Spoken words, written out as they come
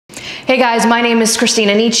Hey guys, my name is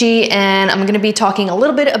Christina Nietzsche and I'm going to be talking a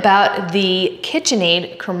little bit about the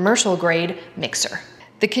KitchenAid commercial grade mixer.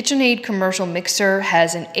 The KitchenAid commercial mixer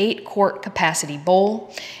has an 8-quart capacity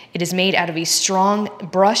bowl. It is made out of a strong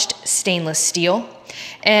brushed stainless steel,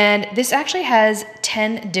 and this actually has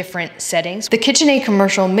 10 different settings. The KitchenAid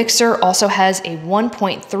commercial mixer also has a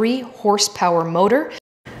 1.3 horsepower motor.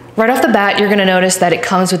 Right off the bat, you're gonna notice that it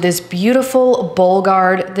comes with this beautiful bowl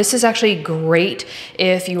guard. This is actually great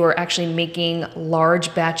if you are actually making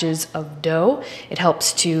large batches of dough. It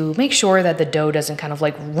helps to make sure that the dough doesn't kind of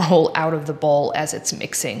like roll out of the bowl as it's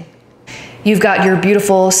mixing. You've got your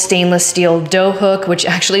beautiful stainless steel dough hook, which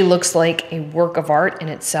actually looks like a work of art in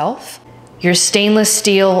itself. Your stainless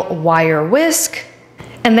steel wire whisk.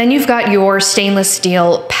 And then you've got your stainless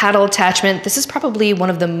steel paddle attachment. This is probably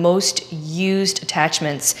one of the most used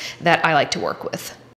attachments that I like to work with.